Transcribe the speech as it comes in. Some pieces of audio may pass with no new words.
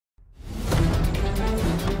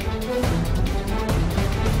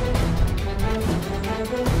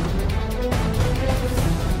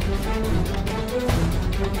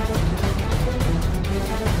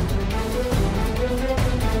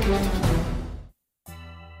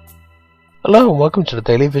Hello and welcome to the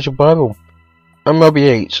Daily Visual Bible. I'm Robbie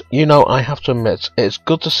Yates. You know, I have to admit, it's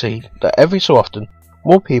good to see that every so often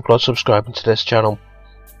more people are subscribing to this channel.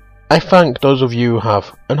 I thank those of you who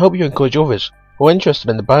have, and hope you encourage others who are interested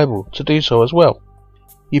in the Bible to do so as well.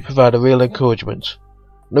 You provide a real encouragement,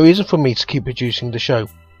 and a reason for me to keep producing the show.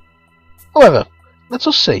 However, let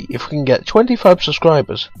us see if we can get 25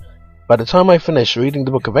 subscribers by the time I finish reading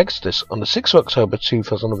the book of Exodus on the 6th of October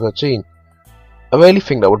 2013. I really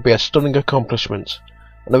think that would be a stunning accomplishment,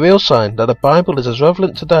 and a real sign that the Bible is as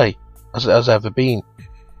relevant today as it has ever been.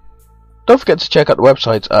 Don't forget to check out the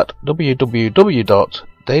website at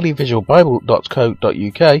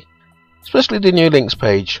www.dailyvisualbible.co.uk, especially the new links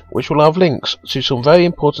page, which will have links to some very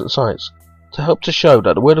important sites to help to show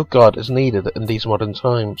that the Word of God is needed in these modern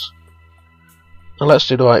times. And let's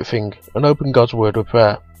do the right thing and open God's Word with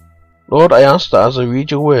prayer. Lord, I ask that as I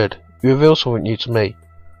read your Word, you reveal something new to me.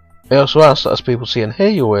 I also ask that as people see and hear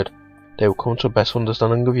your word, they will come to a better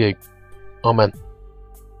understanding of you. Amen.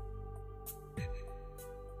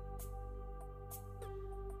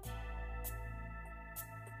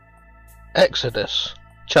 Exodus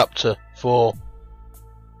chapter 4.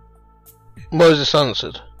 Moses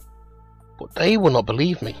answered, "But they will not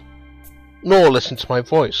believe me, nor listen to my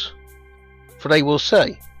voice, for they will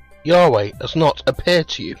say, Yahweh has not appeared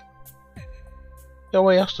to you."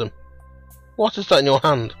 Yahweh asked him, "What is that in your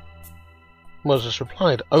hand?" Moses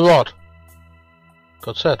replied, "A rod."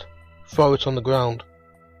 God said, "Throw it on the ground."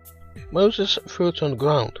 Moses threw it on the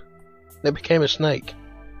ground, and it became a snake,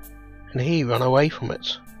 and he ran away from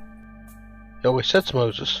it. Yahweh said to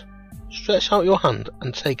Moses, "Stretch out your hand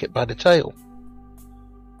and take it by the tail."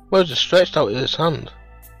 Moses stretched out his hand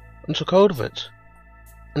and took hold of it,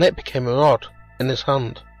 and it became a rod in his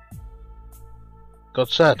hand. God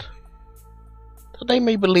said, "That they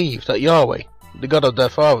may believe that Yahweh, the God of their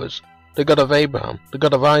fathers, the God of Abraham, the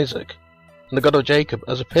God of Isaac, and the God of Jacob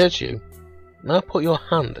has appeared to you, now put your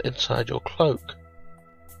hand inside your cloak."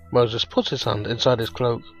 Moses put his hand inside his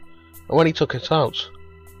cloak, and when he took it out,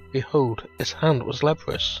 behold, his hand was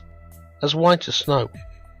leprous, as white as snow.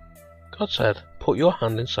 God said, "Put your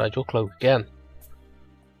hand inside your cloak again."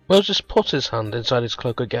 Moses put his hand inside his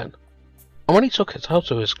cloak again, and when he took it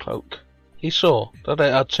out of his cloak, he saw that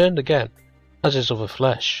it had turned again as his other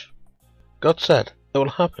flesh. God said, "It will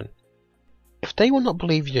happen, if they will not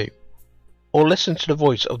believe you, or listen to the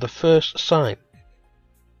voice of the first sign,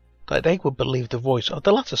 that they will believe the voice of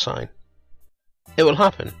the latter sign. It will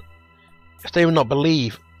happen, if they will not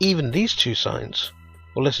believe even these two signs,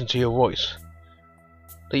 or listen to your voice,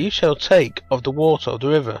 that you shall take of the water of the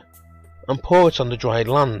river, and pour it on the dry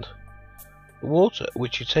land. The water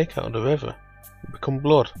which you take out of the river will become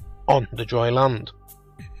blood on the dry land."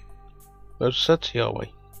 Moses said to Yahweh,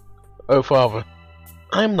 "O Father,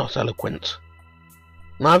 I am not eloquent,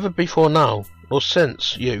 neither before now nor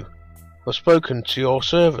since you have spoken to your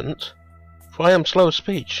servant, for I am slow of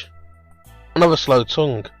speech, and of a slow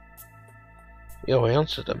tongue." Yahweh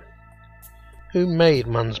answered him, "Who made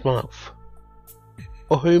man's mouth?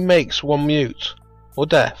 Or who makes one mute, or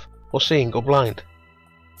deaf, or seeing, or blind?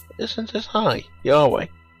 Isn't it I, Yahweh?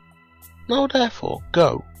 Now therefore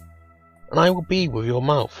go, and I will be with your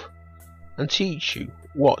mouth, and teach you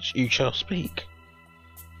what you shall speak."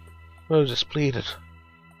 Moses pleaded,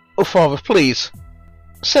 "Oh Father, please,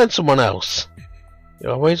 send someone else."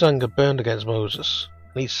 Yahweh's anger burned against Moses,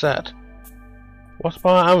 and he said, "What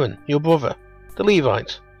about Aaron, your brother, the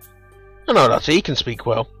Levite? I know that he can speak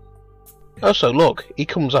well. Also look, he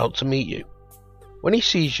comes out to meet you. When he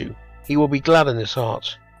sees you, he will be glad in his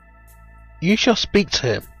heart. You shall speak to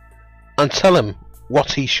him, and tell him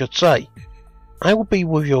what he should say. I will be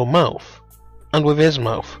with your mouth, and with his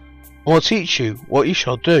mouth, and will teach you what you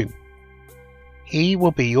shall do. He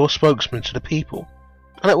will be your spokesman to the people,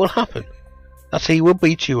 and it will happen that he will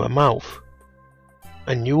be to you a mouth,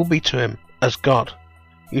 and you will be to him as God.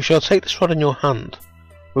 You shall take this rod in your hand,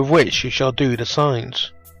 with which you shall do the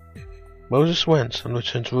signs." Moses went and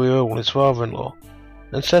returned to Reuel his father-in-law,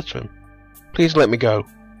 and said to him, "Please let me go,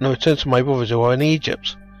 and return to my brothers who are in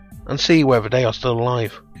Egypt, and see whether they are still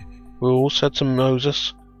alive." Reuel said to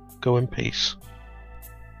Moses, "Go in peace."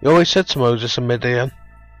 Yahweh said to Moses and Midian,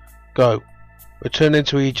 "Go, return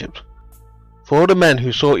into Egypt, for all the men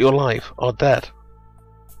who sought your life are dead."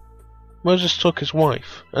 Moses took his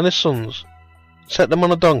wife and his sons, set them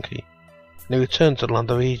on a donkey, and he returned to the land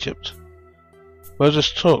of Egypt.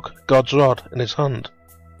 Moses took God's rod in his hand.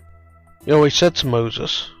 Yahweh said to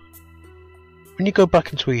Moses, "When you go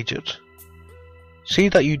back into Egypt, see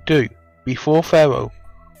that you do before Pharaoh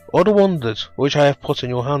all the wonders which I have put in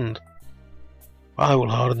your hand. I will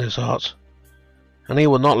harden his heart, and he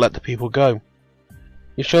will not let the people go.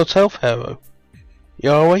 You shall tell Pharaoh,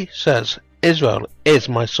 Yahweh says, Israel is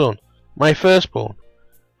my son, my firstborn,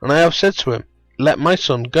 and I have said to him, Let my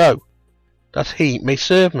son go, that he may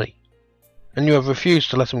serve me, and you have refused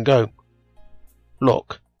to let him go.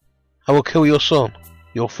 Look, I will kill your son,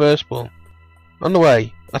 your firstborn. On the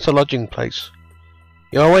way, at a lodging place,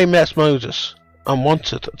 Yahweh met Moses, and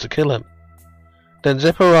wanted to kill him. Then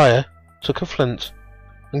Zipporah took a flint,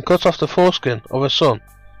 and cut off the foreskin of her son,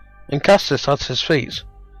 and cast it at his feet.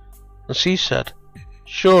 And she said,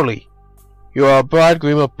 Surely you are a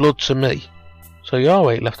bridegroom of blood to me. So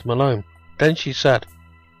Yahweh left him alone. Then she said,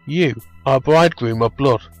 You are a bridegroom of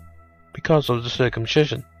blood, because of the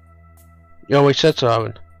circumcision. Yahweh said to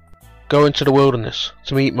Aaron, Go into the wilderness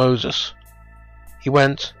to meet Moses. He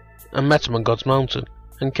went and met him on God's mountain,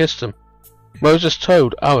 and kissed him. Moses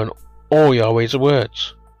told Aaron all Yahweh's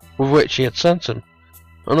words, with which he had sent him,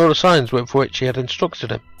 and all the signs with which he had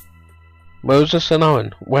instructed him. Moses and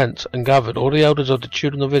Aaron went and gathered all the elders of the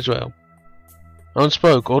children of Israel, and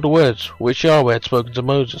spoke all the words which Yahweh had spoken to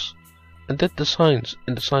Moses, and did the signs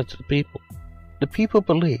in the sight of the people. The people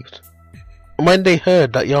believed, and when they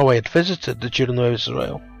heard that Yahweh had visited the children of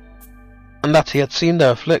Israel, and that he had seen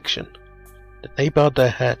their affliction, that they bowed their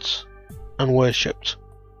heads and worshipped.